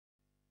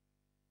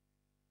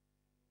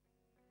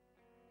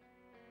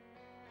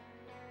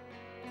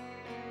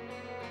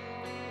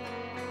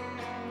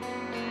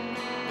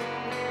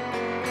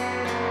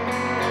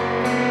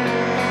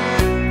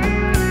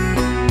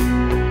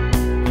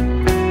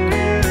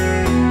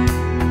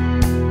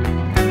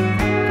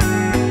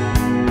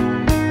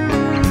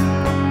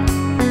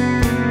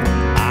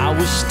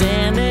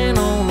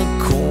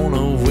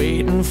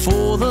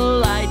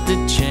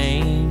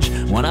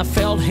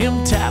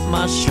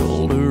my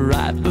shoulder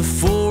right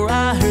before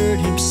I heard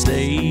him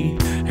say,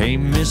 "Hey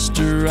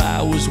mister,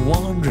 I was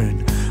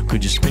wondering,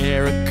 could you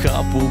spare a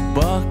couple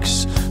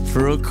bucks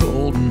for a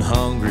cold and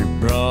hungry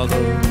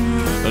brother,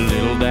 a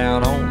little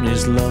down on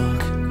his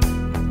luck?"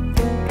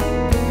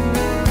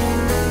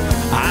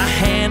 I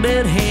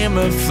handed him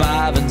a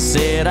 5 and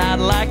said, "I'd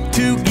like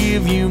to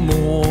give you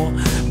more,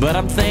 but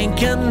I'm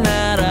thinking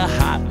that a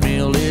hot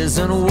meal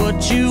isn't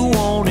what you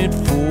want it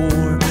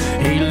for."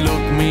 He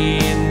looked me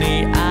in the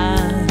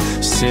eye,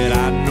 said,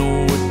 "I know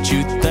what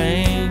you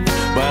think,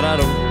 but I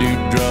don't do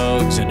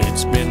drugs and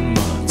it's been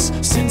months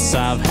since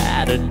I've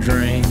had a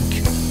drink."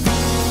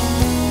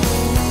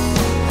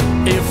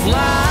 If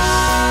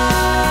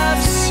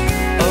life's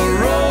a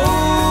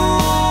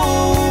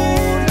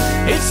road,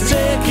 it's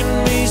taking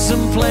me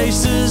some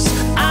places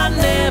I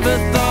never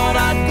thought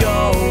I'd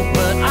go,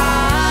 but I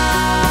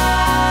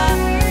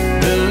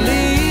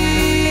believe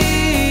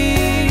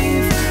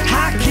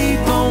I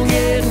keep on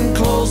getting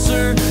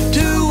closer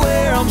to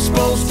where I'm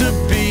supposed to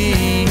be.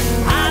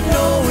 I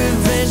know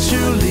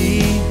eventually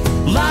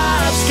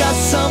life's got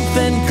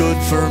something good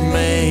for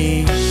me.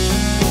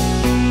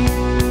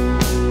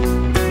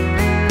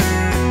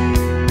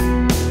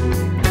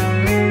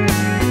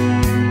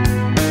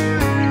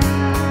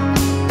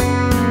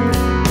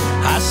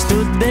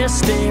 There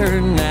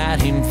staring at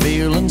him,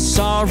 feeling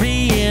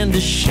sorry and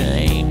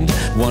ashamed,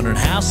 wondering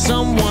how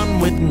someone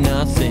with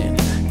nothing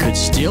could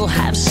still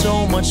have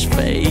so much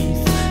faith.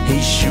 He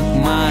shook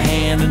my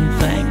hand and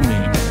thanked me,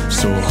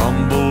 so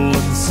humble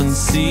and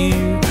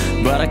sincere,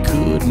 but I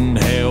couldn't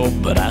help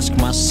but ask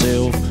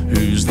myself,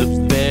 who's the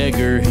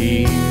beggar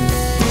here?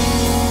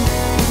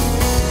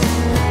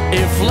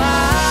 If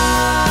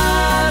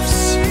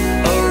life's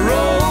a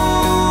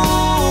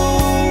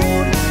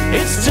road,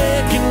 it's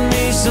taking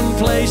me some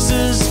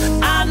places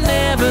I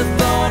never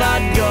thought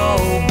I'd go,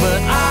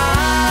 but I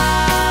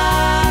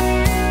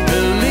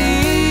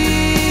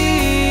believe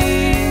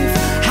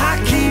I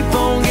keep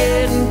on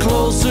getting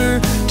closer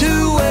to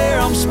where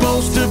I'm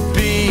supposed to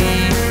be.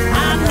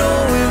 I know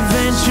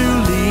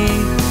eventually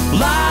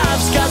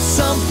life's got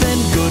something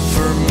good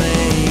for me.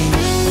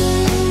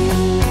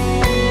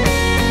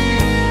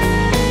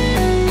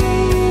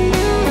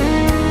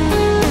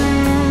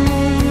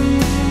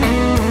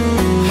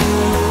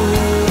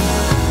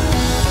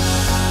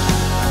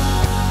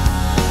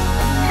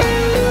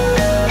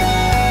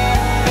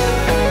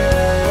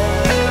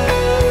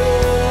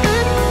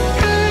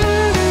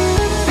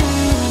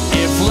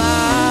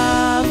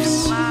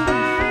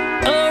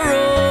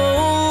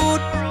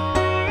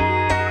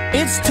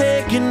 It's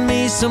taking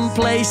me some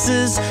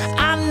places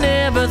I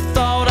never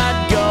thought